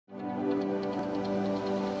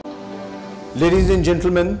Ladies and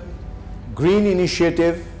gentlemen, Green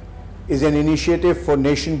Initiative is an initiative for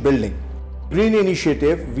nation building. Green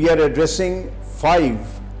Initiative, we are addressing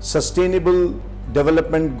 5 sustainable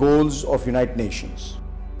development goals of United Nations.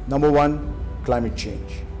 Number 1, climate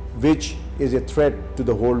change, which is a threat to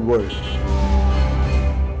the whole world.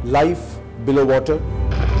 Life below water,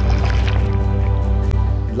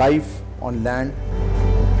 life on land,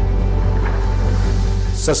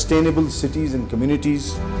 sustainable cities and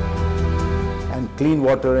communities, and clean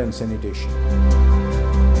water and sanitation.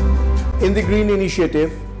 In the Green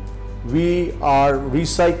Initiative, we are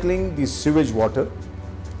recycling the sewage water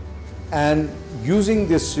and using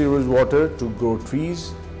this sewage water to grow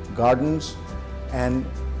trees, gardens, and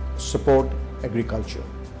support agriculture.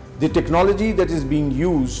 The technology that is being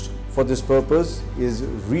used for this purpose is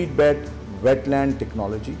reed bed wetland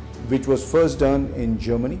technology, which was first done in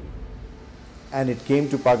Germany, and it came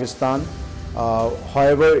to Pakistan.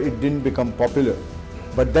 However, it didn't become popular.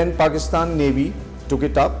 But then Pakistan Navy took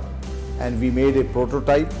it up, and we made a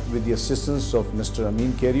prototype with the assistance of Mr.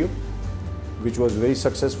 Amin Kerio, which was very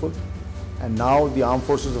successful. And now the armed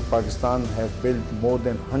forces of Pakistan have built more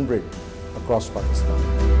than 100 across Pakistan.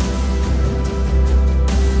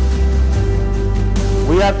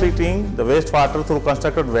 We are treating the wastewater through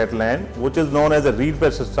constructed wetland, which is known as a reed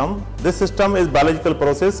bed system. This system is biological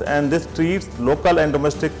process, and this treats local and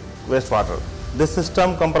domestic wastewater. This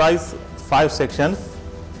system comprises 5 sections.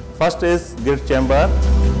 First is grid chamber,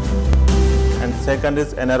 and second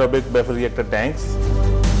is anaerobic buffer reactor tanks,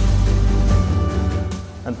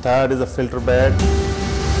 and third is a filter bed,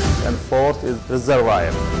 and fourth is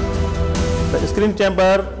reservoir. The screen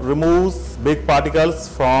chamber removes big particles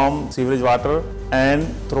from sewage water and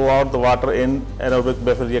throw out the water in anaerobic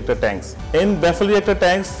buffer reactor tanks. In buffer reactor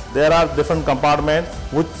tanks, there are different compartments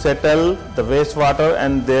which settle the wastewater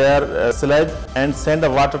and their sludge and send the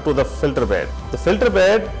water to the filter bed. The filter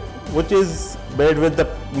bed, which is made with the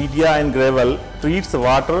media and gravel, treats the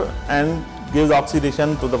water and gives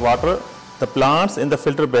oxidation to the water. The plants in the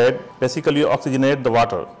filter bed basically oxygenate the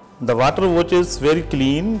water. The water, which is very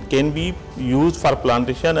clean, can be used for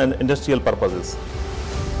plantation and industrial purposes.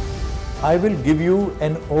 I will give you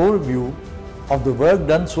an overview of the work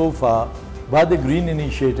done so far by the Green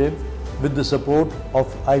Initiative with the support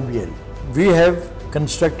of IBL. We have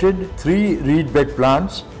constructed 3 reed bed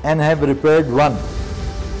plants and have repaired 1.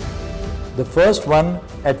 The first one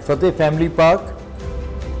at Fateh Family Park,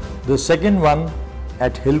 the second one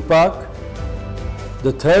at Hill Park,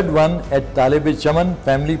 the third one at Talib-e-Chaman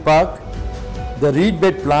Family Park. The reed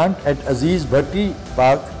bed plant at Aziz Bhatti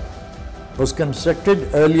Park was constructed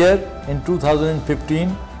earlier in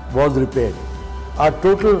 2015, was repaired. Our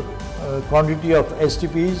total quantity of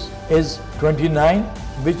STPs is 29,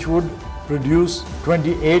 which would produce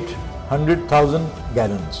 28,100,000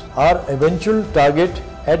 gallons. Our eventual target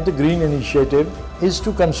at the Green Initiative is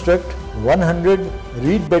to construct 100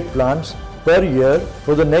 reed bed plants per year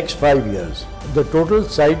for the next 5 years. The total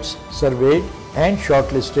sites surveyed and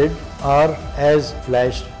shortlisted are as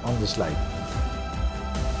flashed on the slide.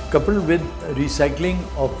 Coupled with recycling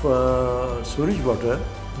of sewage water,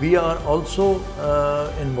 we are also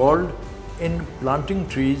involved in planting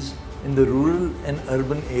trees in the rural and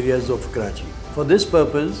urban areas of Karachi. For this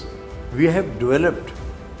purpose, we have developed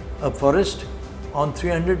a forest on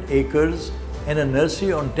 300 acres and a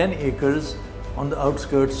nursery on 10 acres on the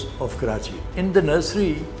outskirts of Karachi. In the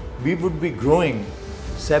nursery, we would be growing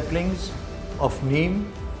saplings of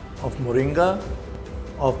neem, of moringa,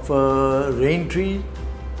 of rain tree,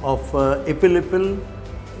 of ipil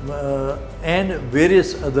and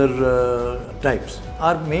various other types.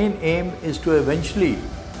 Our main aim is to eventually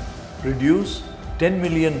produce 10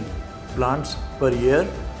 million plants per year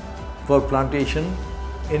for plantation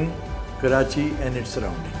in Karachi and its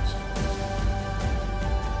surroundings.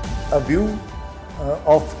 A view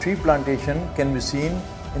of tree plantation can be seen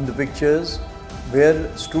in the pictures, where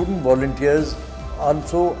student volunteers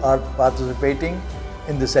also are participating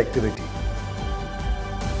in this activity.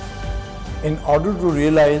 In order to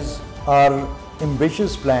realize our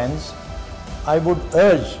ambitious plans, I would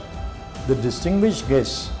urge the distinguished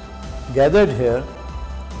guests gathered here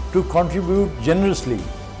to contribute generously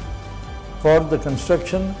for the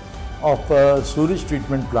construction of sewage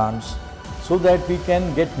treatment plants, so that we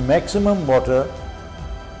can get maximum water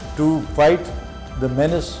to fight the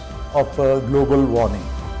menace of global warming.